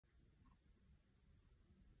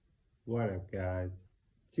What up, guys?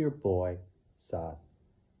 It's your boy, Sauce.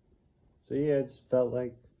 So, yeah, I just felt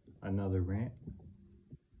like another rant.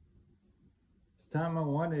 This time I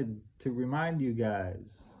wanted to remind you guys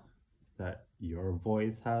that your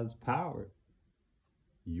voice has power.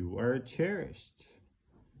 You are cherished.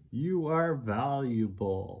 You are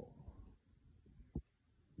valuable.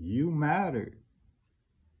 You matter.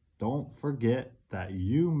 Don't forget that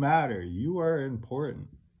you matter. You are important.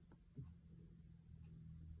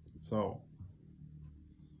 So,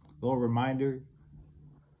 little reminder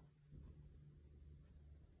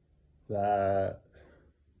that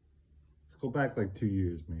let's go back like 2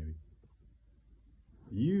 years maybe.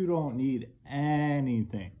 You don't need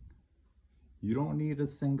anything. You don't need a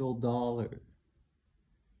single dollar.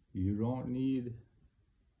 You don't need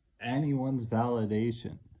anyone's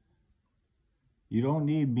validation. You don't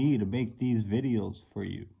need me to make these videos for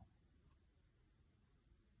you.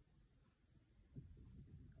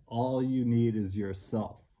 All you need is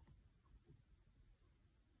yourself.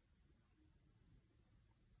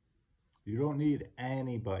 You don't need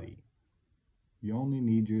anybody. You only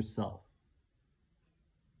need yourself.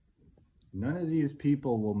 None of these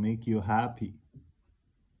people will make you happy.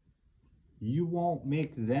 You won't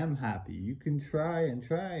make them happy. You can try and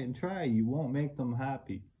try and try. You won't make them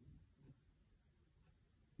happy.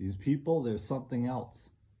 These people, there's something else.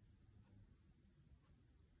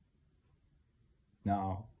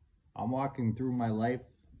 Now, I'm walking through my life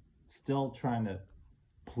still trying to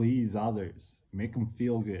please others, make them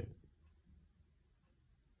feel good.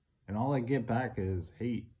 And all I get back is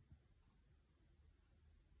hate.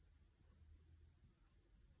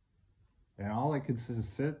 And all I could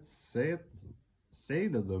say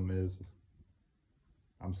to them is,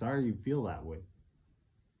 I'm sorry you feel that way.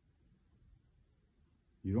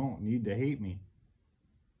 You don't need to hate me.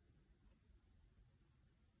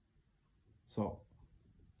 So,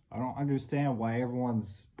 I don't understand why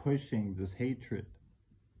everyone's pushing this hatred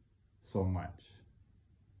so much.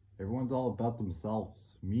 Everyone's all about themselves.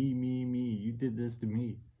 Me, me, me. You did this to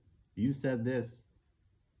me. You said this.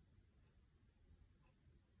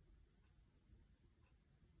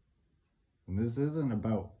 And this isn't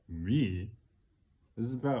about me. This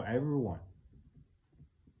is about everyone.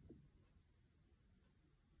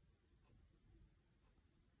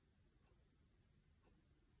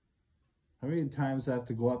 How many times do I have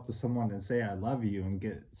to go up to someone and say I love you and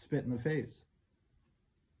get spit in the face?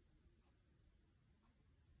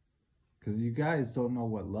 Because you guys don't know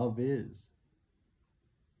what love is.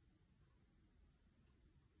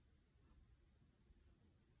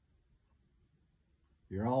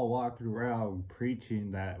 You're all walking around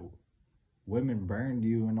preaching that women burned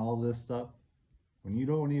you and all this stuff. When you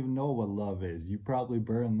don't even know what love is, you probably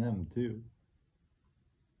burn them too.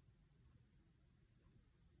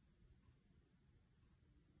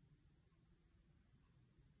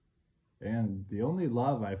 And the only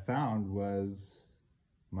love I found was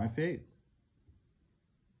my faith.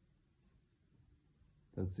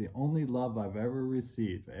 That's the only love I've ever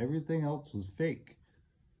received. Everything else was fake.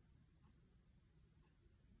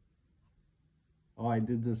 Oh, I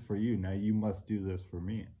did this for you. Now you must do this for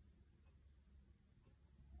me.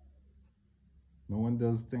 No one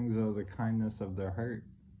does things out of the kindness of their heart.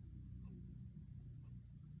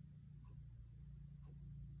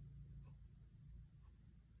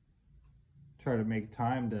 Try to make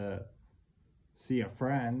time to see a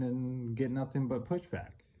friend and get nothing but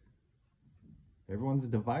pushback. Everyone's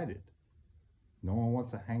divided. No one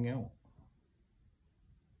wants to hang out.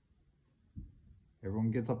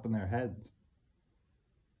 Everyone gets up in their heads.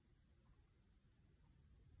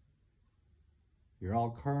 You're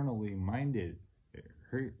all carnally minded. It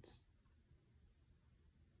hurts.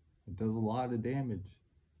 It does a lot of damage.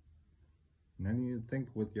 And then you think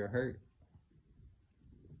with your heart.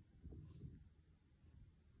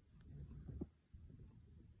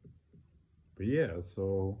 But yeah,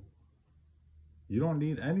 so you don't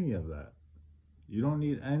need any of that. You don't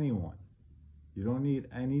need anyone. You don't need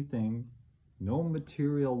anything. No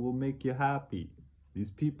material will make you happy.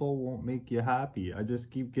 These people won't make you happy. I just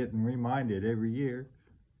keep getting reminded every year.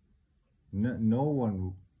 No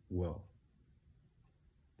one will.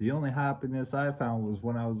 The only happiness I found was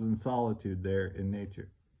when I was in solitude there in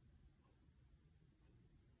nature.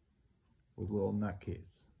 With a little nutcase.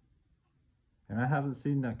 And I haven't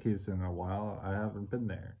seen Nutcase in a while. I haven't been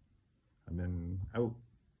there. I've been out.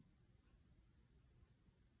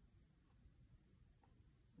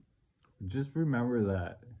 Just remember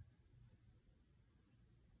that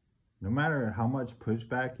no matter how much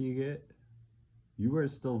pushback you get, you are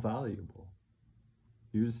still valuable.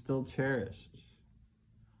 You're still cherished.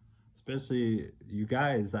 Especially you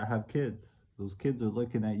guys that have kids. Those kids are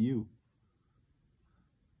looking at you.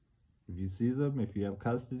 If you see them, if you have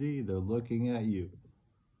custody, they're looking at you.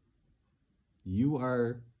 You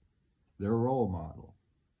are their role model.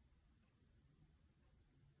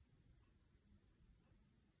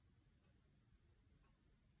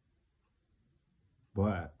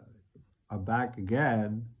 But I'm back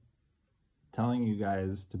again telling you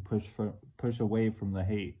guys to push away from the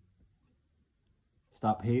hate.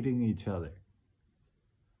 Stop hating each other.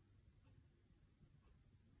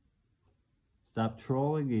 Stop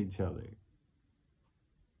trolling each other.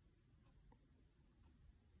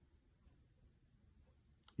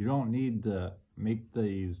 You don't need to make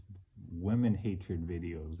these women hatred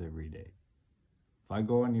videos every day. If I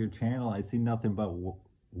go on your channel, I see nothing but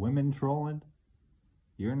women trolling.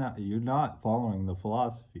 You're not following the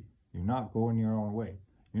philosophy. You're not going your own way.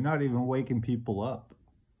 You're not even waking people up.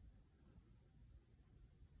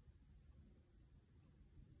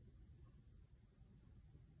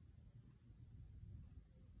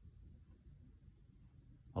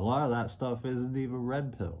 A lot of that stuff isn't even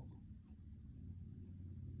red pill.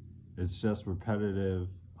 It's just repetitive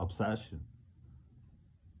obsession.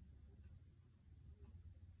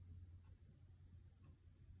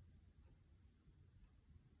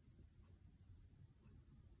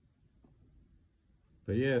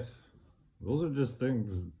 But yeah, those are just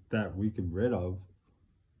things that we can rid of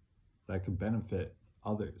that could benefit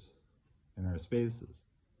others in our spaces.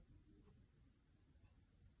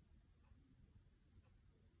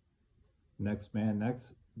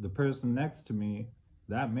 The person next to me,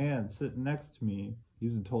 that man sitting next to me,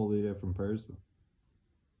 he's a totally different person.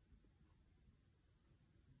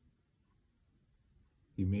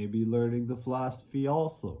 He may be learning the philosophy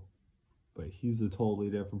also, but he's a totally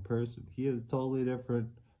different person. He has totally different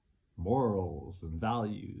morals and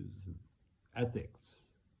values and ethics.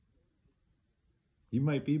 He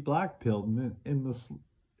might be black-pilled in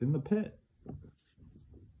the pit,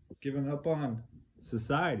 giving up on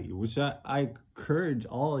society, which I encourage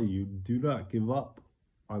all of you, do not give up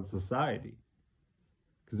on society.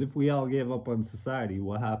 Because if we all gave up on society,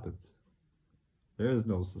 what happens? There is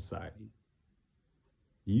no society.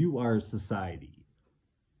 You are society.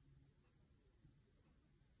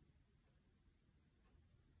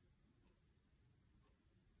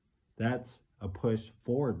 That's a push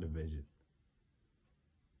for division.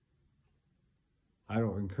 I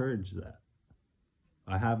don't encourage that.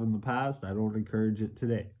 I have in the past, I don't encourage it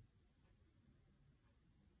today.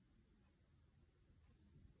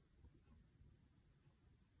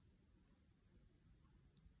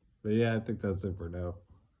 But yeah, I think that's it for now.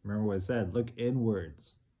 Remember what I said, look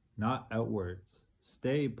inwards, not outwards.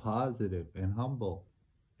 Stay positive and humble,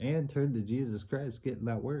 and turn to Jesus Christ, get in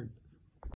that word.